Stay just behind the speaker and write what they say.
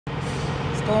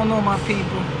What's going on, my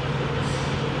people?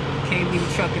 KayBee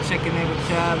Tha Trucker checking in with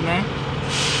y'all, man.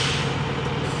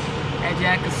 As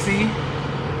y'all can see,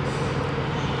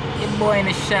 your boy in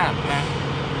the shop, man.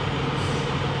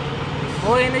 Your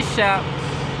boy in the shop.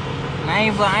 And I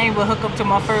ain't even hook up to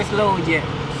my first load yet.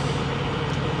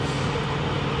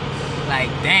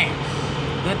 Like, damn.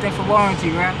 Good thing for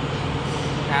warranty, right?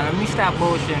 Now let me stop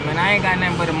bullshit, man. I ain't got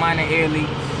nothing but a minor air leak.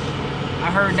 I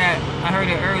heard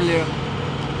it earlier.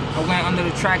 I went under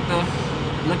the tractor,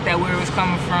 looked at where it was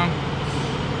coming from.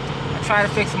 I tried to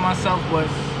fix it myself, but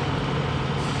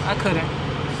I couldn't.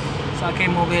 So I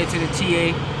came over here to the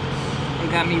TA. They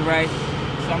got me right.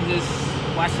 So I'm just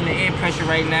watching the air pressure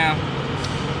right now,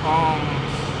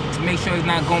 to make sure it's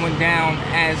not going down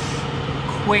as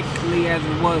quickly as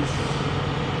it was.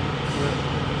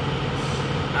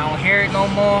 I don't hear it no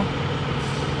more.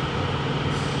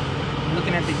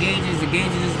 Looking at the gauges is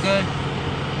good.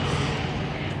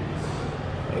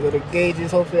 There go the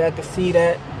gauges, hopefully I can see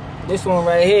that. This one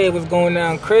right here was going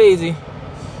down crazy.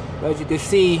 But as you can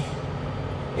see,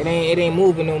 it ain't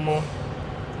moving no more.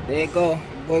 There you go.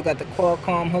 Boy got the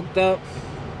Qualcomm hooked up.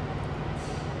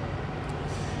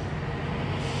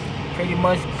 Pretty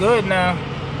much good now.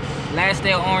 Last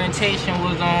day of orientation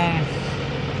was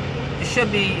it should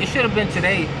have been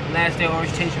today. Last day of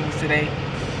orientation was today.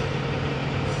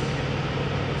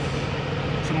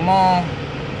 Tomorrow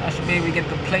I should be able to get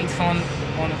the plates on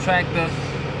the tractor.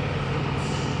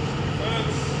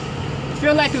 I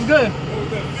feel like it's good.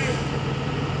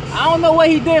 I don't know what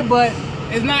he did, but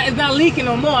it's not leaking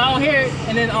no more. I don't hear it,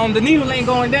 and then the needle ain't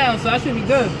going down, so I should be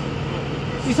good.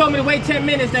 He told me to wait 10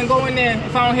 minutes, then go in there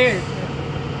if I don't hear it.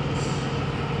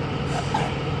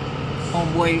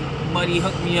 Homeboy buddy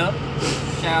hooked me up.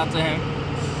 Shout out to him.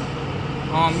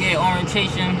 Yeah,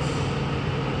 orientation.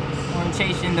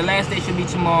 The last day should be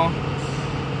tomorrow.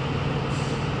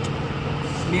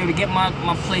 Should be able to get my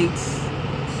plates.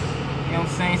 You know what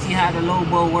I'm saying? See how the load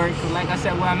board works. Cause like I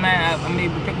said, where I'm at, I'm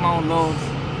able to pick my own loads.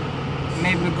 I'm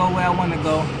able to go where I want to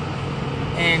go.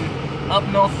 And up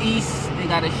northeast, they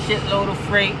got a shitload of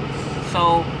freight.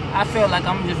 So I feel like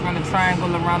I'm just running a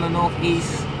triangle around the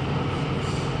northeast.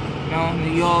 You know,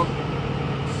 New York,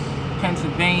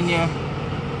 Pennsylvania,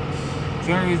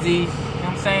 Jersey. You know what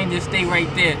I'm saying? Just stay right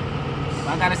there.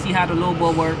 I gotta see how the load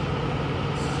board works.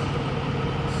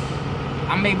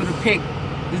 I'm able to pick.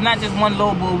 There's not just one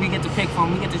load board we get to pick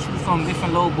from. We get to choose from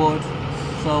different load boards.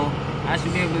 So I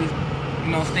should be able to,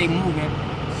 stay moving.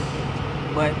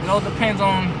 But it all depends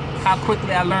on how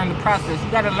quickly I learn the process. You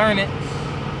gotta learn it.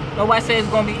 Nobody says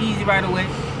it's gonna be easy right away.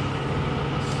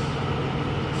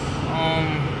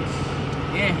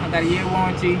 Yeah, I got a year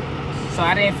warranty. So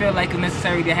I didn't feel like it's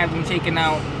necessary to have them taking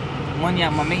out money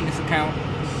out my maintenance account.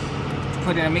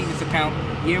 Put in a maintenance account.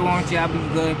 Year warranty, I'll be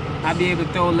good. I'll be able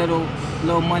to throw a little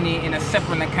money in a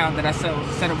separate account that I set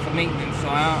up for maintenance. So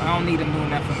I don't need them doing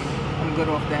that for me. I'm good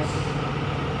off that.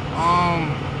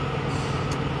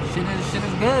 Shit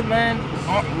is good, man.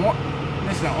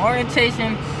 Listen,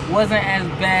 orientation wasn't as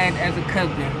bad as it could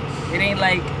have been. It ain't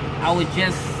like I was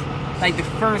just like the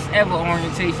first ever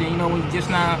orientation. When you just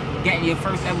now getting your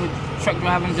first ever truck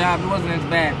driving job. It wasn't as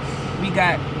bad. We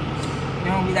got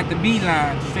the B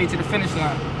line, straight to the finish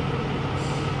line.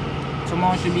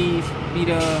 Tomorrow should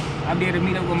I'll be able to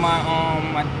meet up with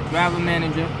my driver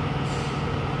manager,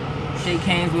 shake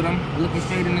hands with him, look him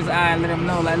straight in his eye and let him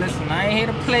know, like, listen, I ain't here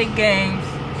to play games.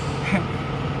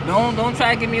 Don't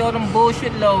try to give me all them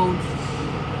bullshit loads.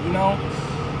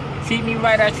 Treat me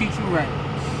right, I treat you right.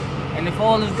 And if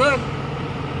all is good,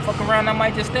 fuck around, I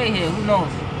might just stay here, who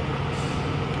knows.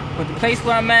 But the place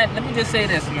where I'm at, let me just say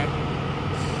this, man.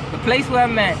 The place where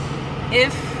I'm at,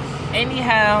 if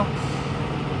anyhow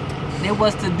they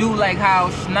was to do like how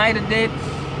Schneider did,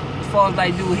 as far as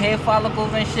like do hair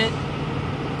follicles and shit,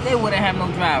 they wouldn't have no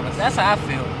drivers. That's how I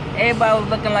feel. Everybody was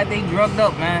looking like they drugged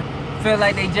up, man. Feel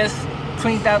like they just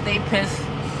cleaned out their piss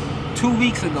 2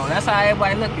 weeks ago. That's how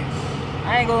everybody looking.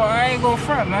 I ain't gonna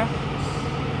front, man.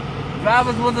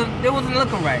 Drivers wasn't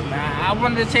looking right, man. I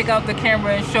wanted to take out the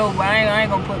camera and show, but I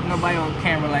ain't gonna put nobody on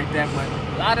camera like that. But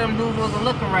a lot of them dudes wasn't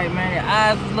looking right, man. Their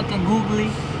eyes was looking googly.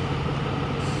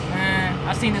 Man,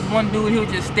 I seen this one dude, he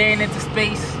was just staring into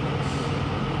space.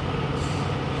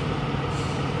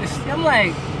 I'm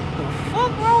like, the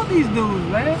fuck wrong with these dudes,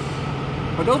 man?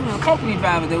 But those were the company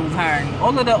drivers they was hiring.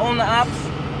 All of the owner ops,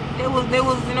 they was,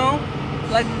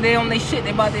 like they on their shit,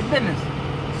 they about their business.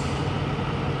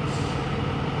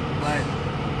 But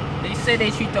they say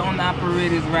they treat the owner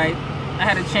operators right. I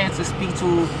had a chance to speak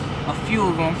to a few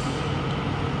of them.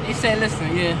 They said,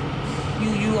 listen, yeah,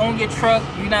 you own your truck,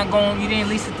 you didn't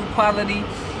lease it through quality.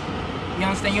 You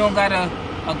understand? You don't gotta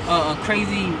a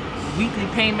crazy weekly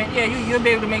payment, yeah, you'll be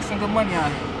able to make some good money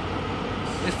out of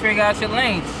it. Just figure out your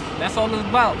lanes. That's all it's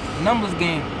about. Numbers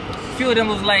game. A few of them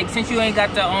was like, since you ain't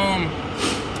got the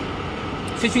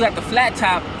since you got the flat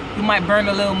top, you might burn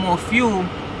a little more fuel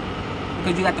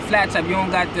because you got the flat top. You don't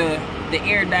got the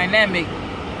aerodynamic.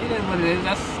 It is what it is.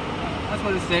 That's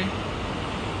what it say.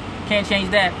 Can't change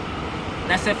that.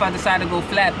 That's if I decide to go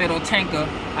flatbed or tanker,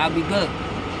 I'll be good.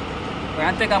 But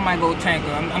I think I might go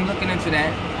tanker. I'm looking into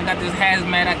that. I got this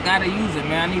hazmat. I gotta use it,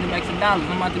 man. I need some extra dollars.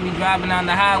 I'm about to be driving down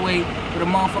the highway with a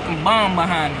motherfucking bomb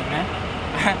behind me, man.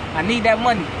 I need that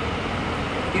money.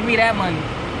 Give me that money.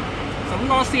 So we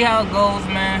gonna see how it goes,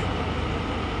 man.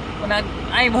 When I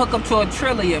ain't even hook up to a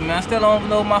trailer yet, man. I still don't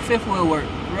know if my fifth wheel work.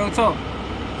 Real talk.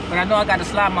 But I know I gotta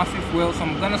slide my fifth wheel, so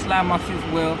I'm gonna slide my fifth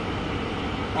wheel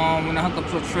when I hook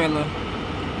up to a trailer.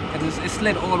 Cause it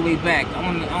slid all the way back. I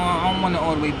don't want it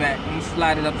all the way back. I'm gonna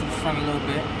slide it up to the front a little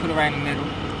bit. Put it right in the middle.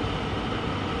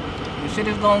 The shit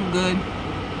is going good.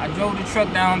 I drove the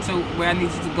truck down to where I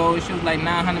needed to go. It was like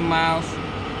 900 miles.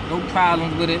 No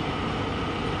problems with it.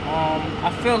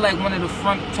 I feel like one of the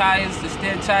front tires, the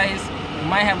steer tires, it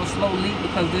might have a slow leak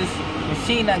because this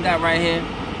machine I got right here,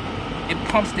 it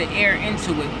pumps the air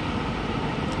into it.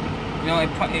 You know, it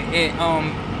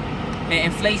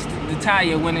inflates the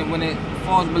tire when it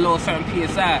falls below a certain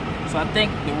PSI. So I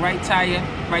think the right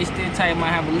steer tire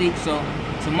might have a leak. So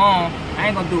tomorrow, I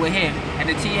ain't gonna do it here. At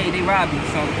the TA, they rob you.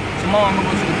 So tomorrow I'm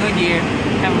gonna go to the Goodyear,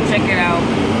 have them check it out,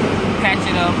 patch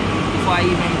it up before I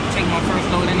even take my first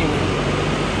load anyway.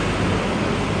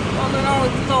 All in all,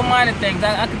 it's all minor things.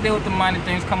 I can deal with the minor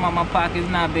things, come out my pocket, it's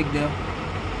not a big deal.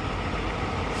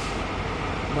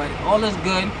 But all is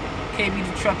good. KayBee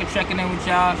Tha Trucker checking in with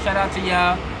y'all. Shout out to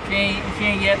y'all. If you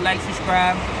ain't yet, like,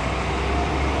 subscribe.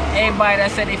 Everybody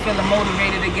that said they feeling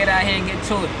motivated to get out here and get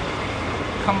to it,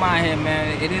 come out here,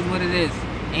 man. It is what it is.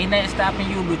 Ain't nothing stopping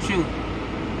you but you.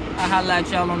 I'll holla at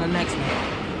y'all on the next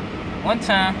one. One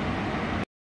time.